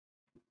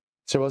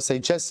So I will say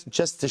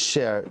just to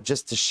share,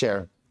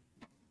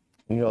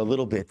 a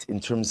little bit in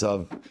terms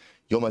of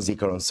Yom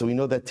Hazikaron. So we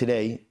know that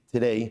today,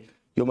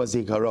 Yom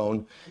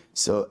Hazikaron,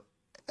 so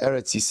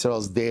Eretz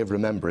Yisrael's Day of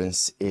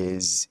Remembrance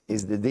is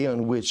the day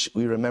on which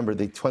we remember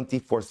the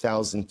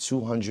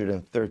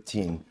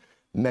 24,213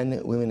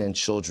 men, women, and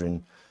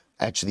children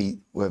actually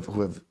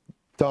who have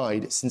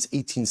died since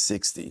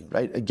 1860,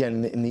 right?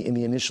 Again, in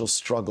the initial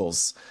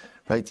struggles,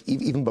 right?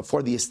 Even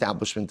before the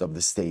establishment of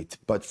the state,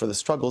 but for the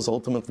struggles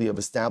ultimately of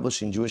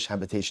establishing Jewish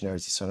habitation in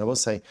Eretz Yisrael. And I will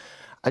say,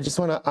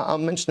 I'll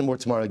mention it more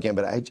tomorrow again,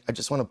 but I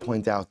just want to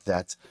point out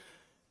that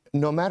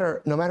no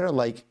matter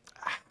like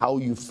how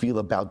you feel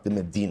about the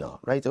Medina,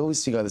 right? I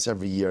always think about this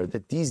every year,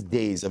 that these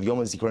days of Yom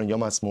HaZikaron and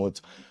Yom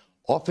HaAtzmaut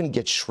often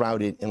get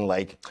shrouded in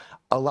like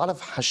a lot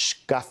of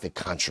hashkafic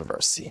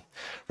controversy,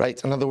 right?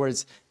 In other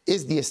words,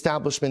 is the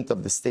establishment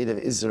of the state of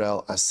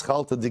Israel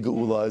aschalta de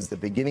geula, is the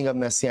beginning of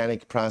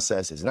messianic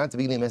process, is not the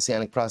beginning of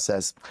messianic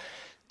process?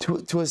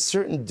 To a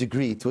certain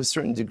degree,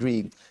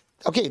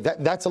 okay,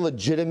 that's a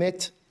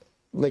legitimate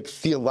like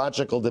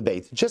theological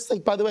debate. Just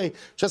like, by the way,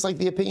 just like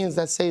the opinions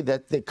that say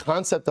that the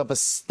concept of a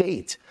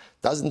state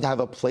doesn't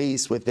have a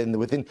place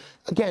within.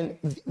 Again,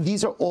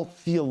 these are all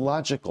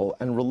theological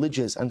and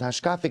religious and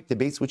hashkafic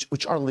debates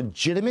which are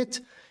legitimate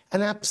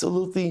and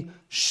absolutely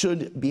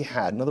should be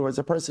had. In other words,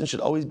 a person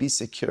should always be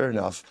secure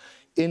enough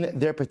in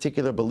their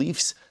particular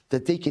beliefs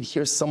that they could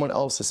hear someone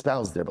else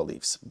espouse their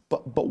beliefs.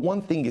 But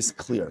one thing is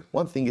clear.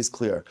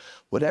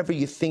 Whatever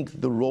you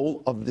think the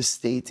role of the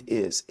state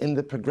is in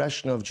the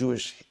progression of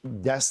Jewish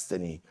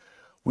destiny,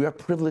 we are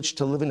privileged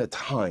to live in a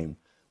time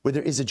where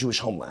there is a Jewish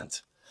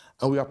homeland.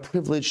 And we are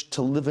privileged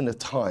to live in a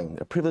time,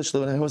 I was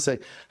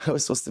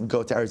supposed to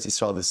go to Eretz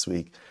Yisrael this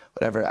week,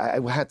 whatever. I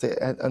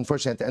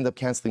unfortunately had to end up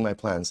canceling my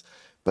plans.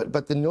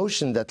 But the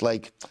notion that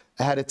like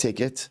I had a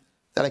ticket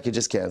that I could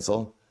just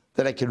cancel,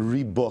 that I could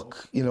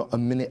rebook, a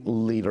minute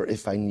later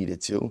if I needed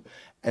to,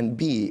 and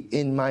be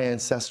in my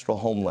ancestral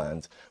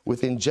homeland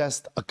within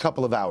just a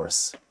couple of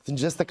hours,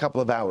 is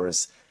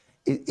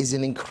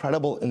an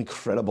incredible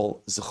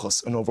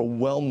zechus, an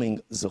overwhelming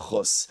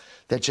zechus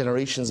that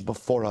generations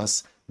before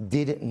us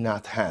did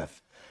not have.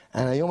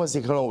 And at Yom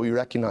HaZikaron, what we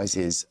recognize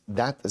is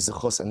that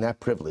zechus and that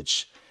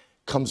privilege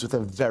comes with a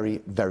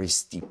very, very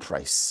steep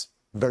price.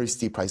 Very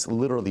steep price.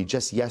 Literally,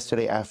 just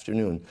yesterday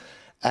afternoon,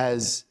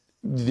 as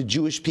the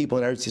Jewish people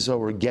in Eretz Yisrael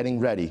were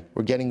getting ready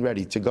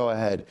to go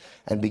ahead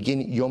and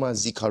begin Yom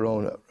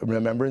HaZikaron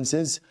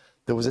remembrances,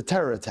 there was a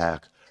terror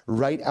attack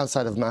right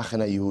outside of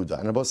Machane Yehuda.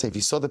 And I will say, if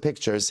you saw the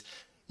pictures,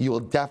 you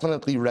will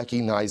definitely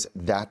recognize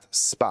that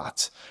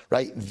spot,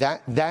 right?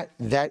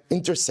 That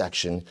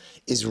intersection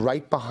is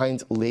right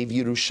behind Lev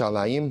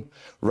Yerushalayim,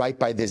 right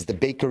by the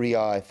bakery,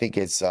 I think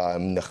it's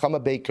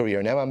Nechama Bakery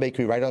or Neman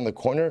Bakery, right on the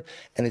corner,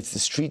 and it's the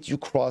street you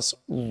cross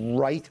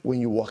right when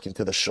you walk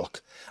into the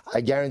shuk.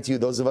 I guarantee you,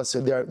 those of us,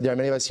 there are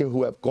many of us here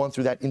who have gone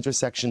through that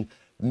intersection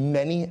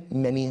many,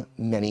 many,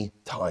 many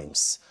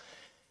times.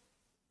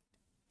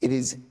 It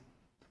is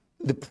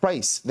the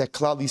price that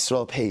Klal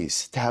Yisrael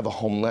pays to have a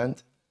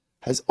homeland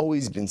has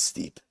always been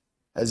steep.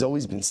 And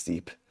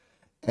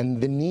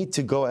the need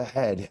to go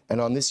ahead and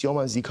on this Yom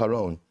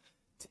HaZikaron,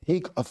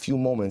 take a few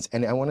moments.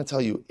 And I want to tell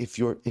you, if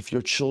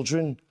your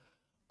children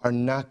are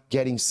not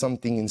getting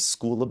something in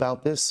school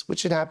about this,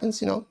 which it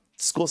happens,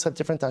 schools have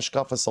different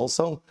hashkafas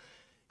also,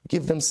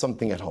 give them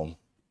something at home.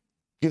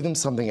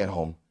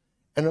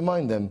 And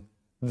remind them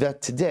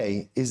that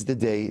today is the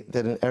day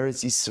that in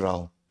Eretz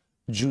Yisrael,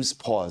 Jews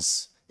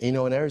pause. In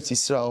Eretz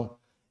Yisrael,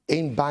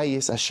 ein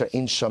bayis asher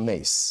ein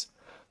shameis.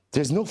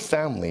 There's no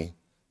family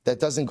that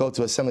doesn't go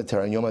to a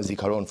cemetery on Yom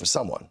HaZikaron for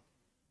someone.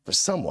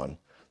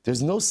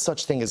 There's no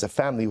such thing as a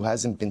family who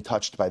hasn't been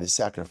touched by this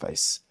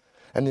sacrifice.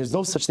 And there's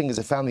no such thing as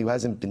a family who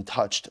hasn't been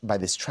touched by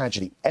this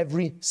tragedy.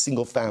 Every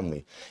single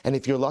family. And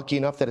if you're lucky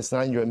enough that it's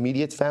not in your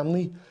immediate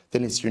family,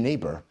 then it's your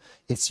neighbor,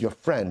 it's your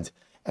friend.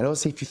 And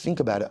also, if you think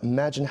about it,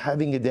 imagine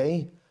having a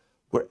day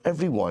where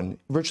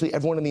virtually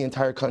everyone in the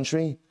entire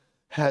country,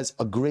 has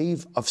a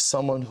grave of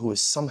someone who is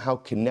somehow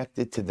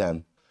connected to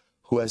them,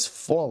 who has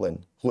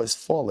fallen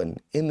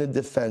in the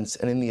defense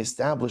and in the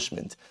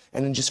establishment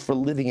and in just for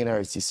living in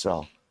Eretz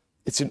Yisrael.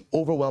 It's an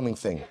overwhelming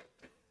thing.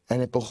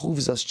 And it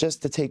behooves us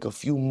just to take a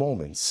few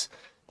moments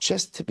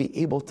just to be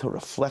able to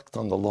reflect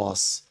on the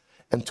loss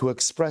and to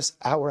express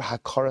our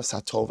hakaras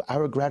hatov,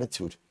 our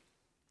gratitude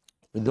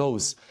for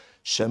those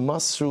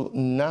shemasru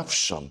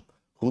nafsham,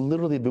 who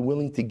literally have been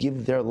willing to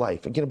give their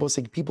life. Again,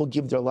 people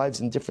give their lives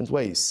in different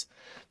ways.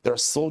 There are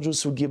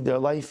soldiers who give their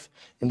life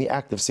in the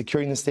act of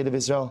securing the state of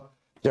Israel.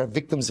 There are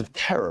victims of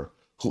terror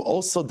who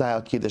also die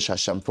al Kiddush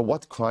Hashem. For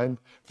what crime?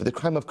 For the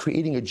crime of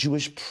creating a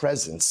Jewish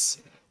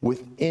presence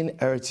within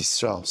Eretz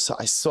Yisrael. So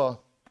I saw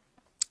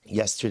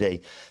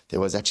yesterday, there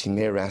was actually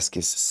Meir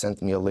Raskis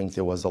sent me a link.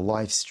 There was a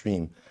live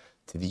stream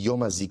to the Yom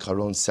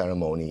HaZikaron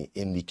ceremony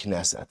in the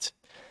Knesset.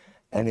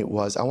 And it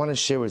was, I want to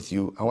share with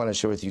you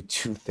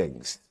two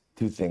things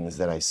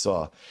that I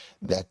saw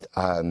that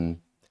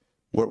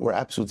were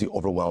absolutely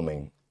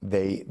overwhelming.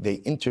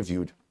 They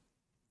interviewed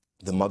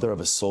the mother of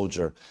a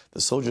soldier.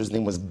 The soldier's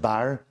name was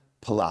Bar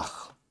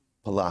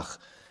Palach.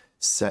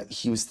 So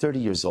he was 30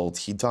 years old.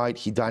 He died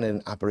in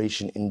an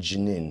operation in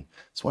Jenin.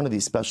 It's one of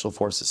these special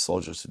forces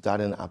soldiers who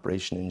died in an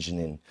operation in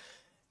Jenin.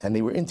 And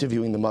they were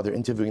interviewing the mother,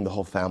 interviewing the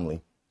whole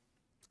family.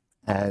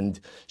 And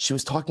she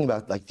was talking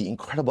about like the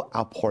incredible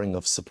outpouring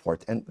of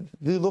support. And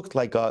they looked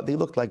like a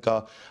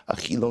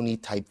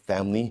Chiloni type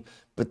family,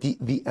 but the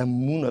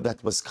emunah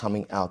that was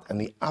coming out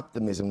and the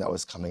optimism that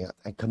was coming out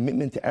and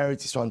commitment to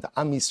Eretz Yisrael and to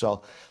Am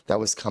Yisrael that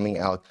was coming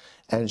out.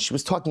 And she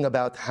was talking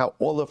about how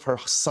all of her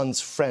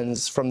son's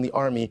friends from the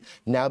army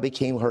now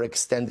became her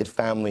extended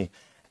family.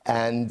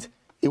 And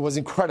it was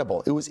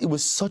incredible. It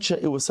was such a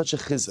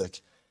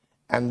chizuk.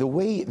 And the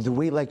way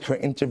like her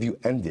interview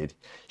ended,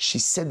 she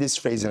said this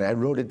phrase, and I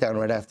wrote it down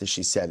right after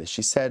she said it.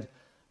 She said,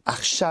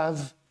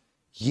 "Achshav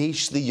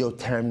yesh li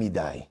yoter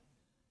midai."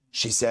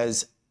 She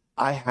says,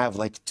 "I have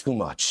like too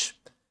much."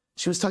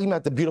 She was talking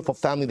about the beautiful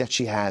family that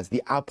she has,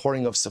 the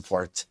outpouring of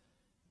support.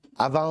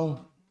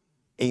 Aval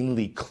ein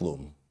li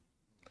klum.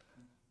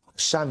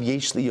 Achshav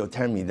yesh li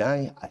yoter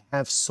midai. I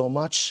have so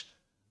much.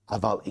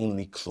 Aval ein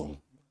li klum.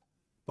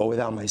 But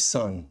without my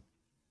son,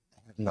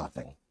 I have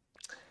nothing.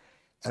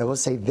 And I will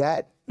say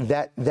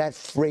that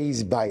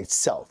phrase by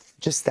itself,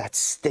 just that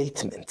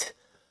statement,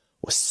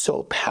 was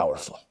so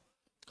powerful.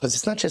 Because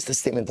it's not just a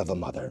statement of a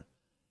mother.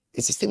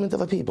 It's a statement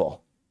of a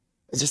people.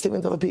 It's a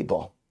statement of a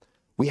people.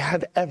 We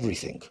have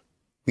everything.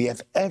 We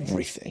have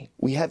everything.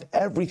 We have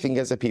everything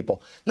as a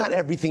people. Not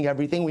everything.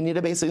 We need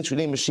a basic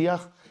introduction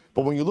Mashiach.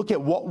 But when you look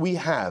at what we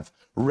have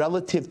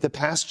relative to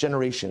past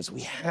generations,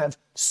 we have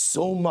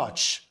so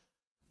much.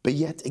 But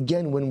yet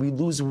again, when we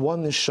lose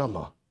one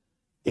neshama,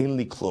 ein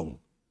li klum,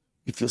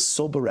 we feel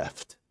so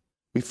bereft.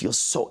 We feel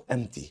so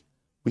empty.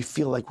 We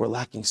feel like we're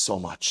lacking so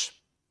much.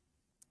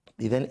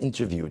 He then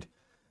interviewed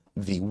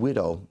the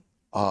widow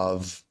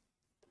of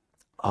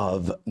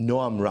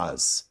Noam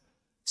Raz.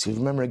 So you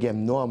remember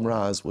again, Noam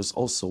Raz was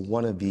also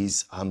one of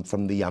these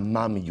from the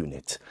Yamam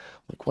unit,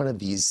 like one of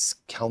these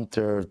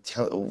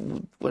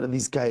one of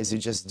these guys who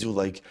just do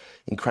like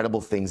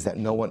incredible things that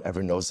no one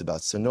ever knows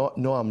about. So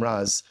Noam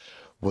Raz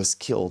was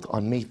killed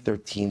on May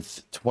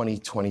 13th,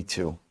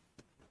 2022.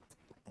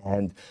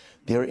 And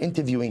they were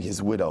interviewing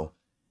his widow,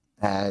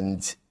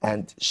 and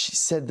she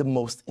said the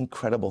most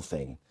incredible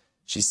thing.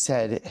 She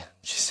said,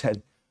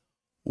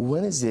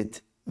 when is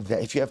it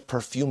that if you have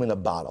perfume in a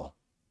bottle,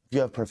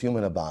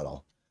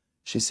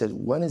 she said,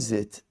 when is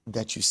it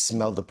that you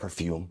smell the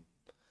perfume?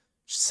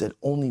 She said,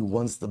 only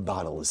once the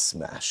bottle is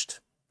smashed.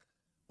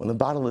 When the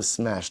bottle is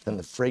smashed, then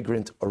the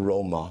fragrant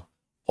aroma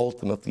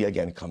ultimately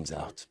again comes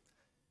out.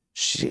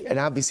 And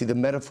obviously the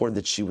metaphor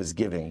that she was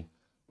giving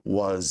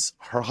was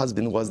her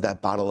husband was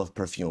that bottle of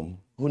perfume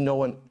who no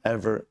one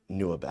ever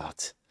knew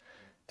about.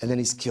 And then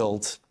he's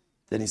killed.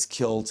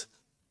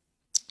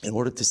 In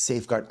order to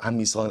safeguard Am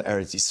Yisrael and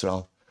Eretz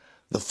Yisrael,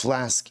 the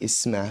flask is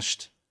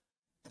smashed.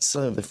 And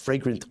suddenly the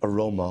fragrant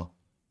aroma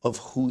of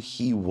who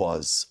he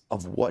was,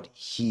 of what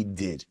he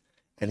did,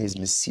 and his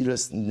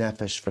Mesiras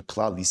Nefesh for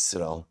Klal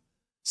Yisrael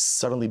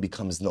suddenly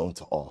becomes known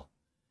to all.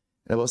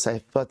 And I will say, I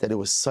thought that it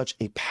was such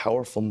a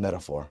powerful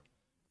metaphor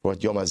for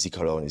what Yom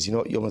HaZikaron is. You know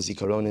what Yom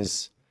HaZikaron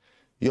is?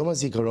 Yom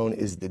HaZikaron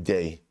is the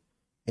day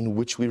in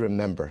which we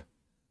remember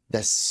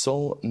that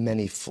so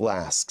many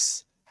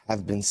flasks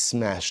have been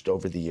smashed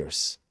over the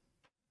years.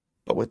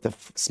 But with the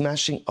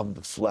smashing of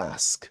the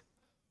flask,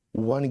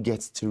 one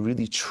gets to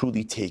really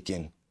truly take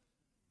in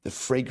the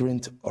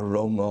fragrant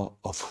aroma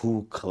of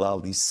who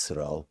Klal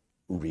Yisrael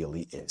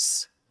really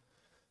is.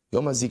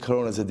 Yom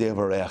HaZikaron is the day of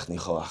Areach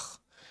Nicholach.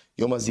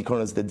 Yom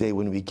HaZikaron is the day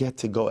when we get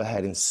to go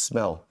ahead and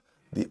smell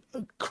the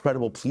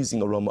incredible,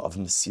 pleasing aroma of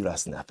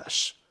Mesiras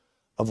Nefesh,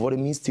 of what it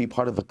means to be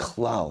part of a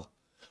klal,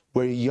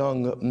 where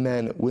young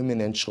men,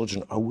 women, and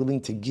children are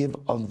willing to give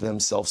of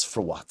themselves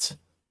for what?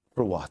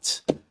 For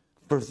what?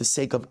 For the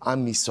sake of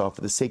Am Yisrael,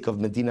 for the sake of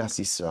Medinas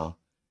Yisrael.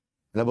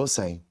 And I will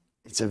say,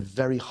 it's a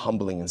very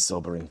humbling and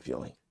sobering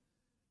feeling.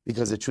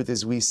 Because the truth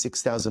is, we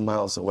 6,000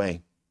 miles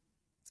away,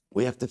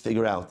 we have to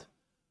figure out,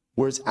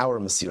 where's our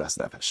Mesiras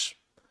Nefesh?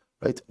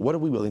 Right? What are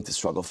we willing to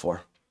struggle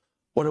for?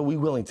 What are we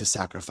willing to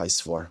sacrifice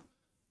for?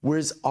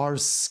 Where's our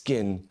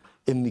skin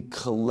in the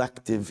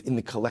collective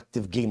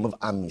game of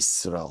Am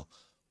Yisrael?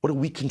 What are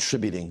we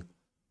contributing?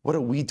 What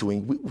are we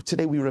doing?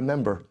 Today we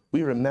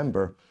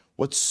remember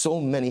what so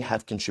many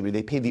have contributed.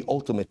 They pay the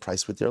ultimate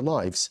price with their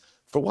lives.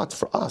 For what?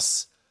 For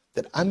us.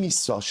 That Am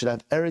Yisrael should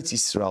have Eretz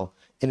Yisrael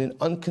in an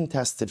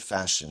uncontested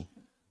fashion.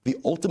 The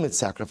ultimate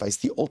sacrifice,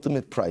 the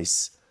ultimate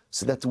price,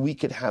 so that we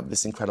could have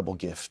this incredible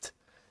gift.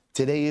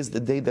 Today is the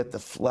day that the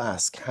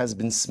flask has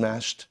been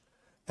smashed,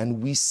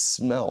 and we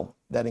smell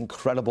that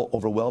incredible,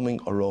 overwhelming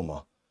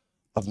aroma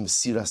of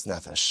Mesiras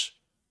Nefesh,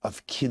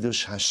 of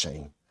Kiddush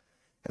Hashem.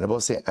 And I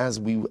will say, as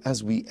we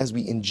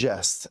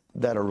ingest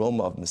that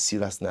aroma of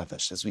Mesiras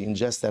Nefesh, as we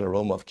ingest that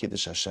aroma of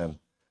Kiddush Hashem,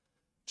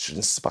 should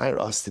inspire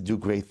us to do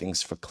great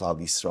things for Klal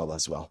Yisrael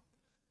as well.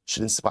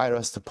 Should inspire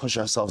us to push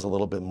ourselves a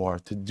little bit more,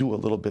 to do a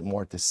little bit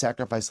more, to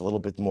sacrifice a little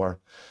bit more,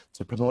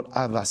 to promote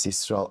Avas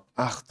Yisrael,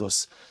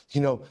 Achdus.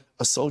 You know,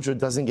 a soldier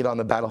doesn't get on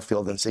the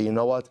battlefield and say, you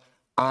know what,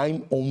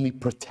 I'm only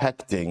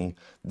protecting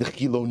the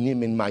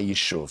Chilonim in my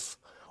yishuv,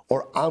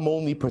 or I'm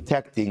only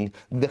protecting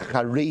the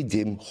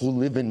Charedim who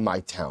live in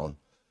my town.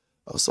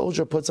 A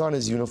soldier puts on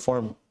his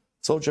uniform,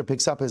 soldier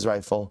picks up his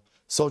rifle,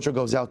 soldier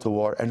goes out to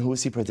war, and who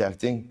is he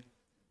protecting?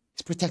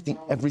 He's protecting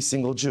every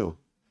single Jew.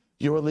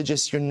 You're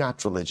religious, you're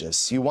not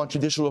religious. You want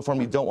judicial reform,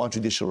 you don't want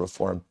judicial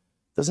reform.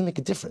 Doesn't make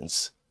a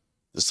difference.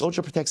 The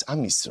soldier protects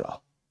Am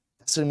Yisrael.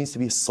 That's what it means to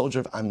be a soldier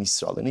of Am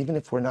Yisrael. And even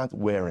if we're not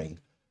wearing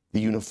the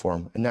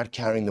uniform and not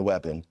carrying the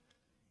weapon,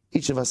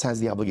 each of us has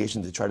the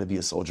obligation to try to be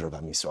a soldier of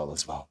Am Yisrael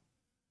as well.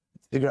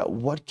 Figure out,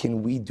 what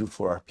can we do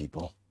for our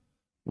people?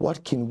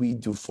 What can we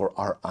do for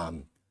our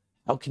Am?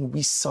 How can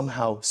we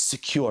somehow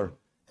secure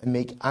and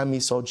make Am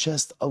Yisrael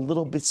just a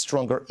little bit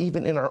stronger,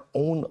 even in our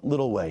own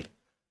little way?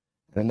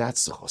 And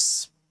that's the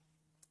chus.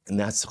 And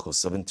that's the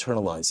chus of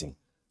internalizing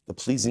the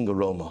pleasing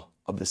aroma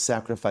of the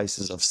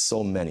sacrifices of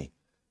so many.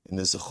 And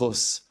there's a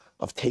chus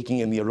of taking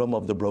in the aroma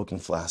of the broken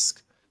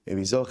flask. May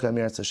we zoche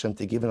Emirat Hashem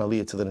to give an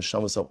aliyah to the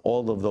neshamas of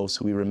all of those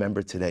who we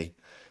remember today.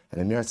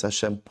 And Emirat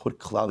Hashem put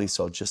Klal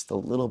Yisrael just a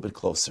little bit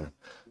closer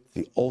to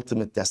the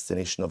ultimate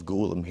destination of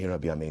Geula Mihira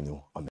B'Yameinu. Amen.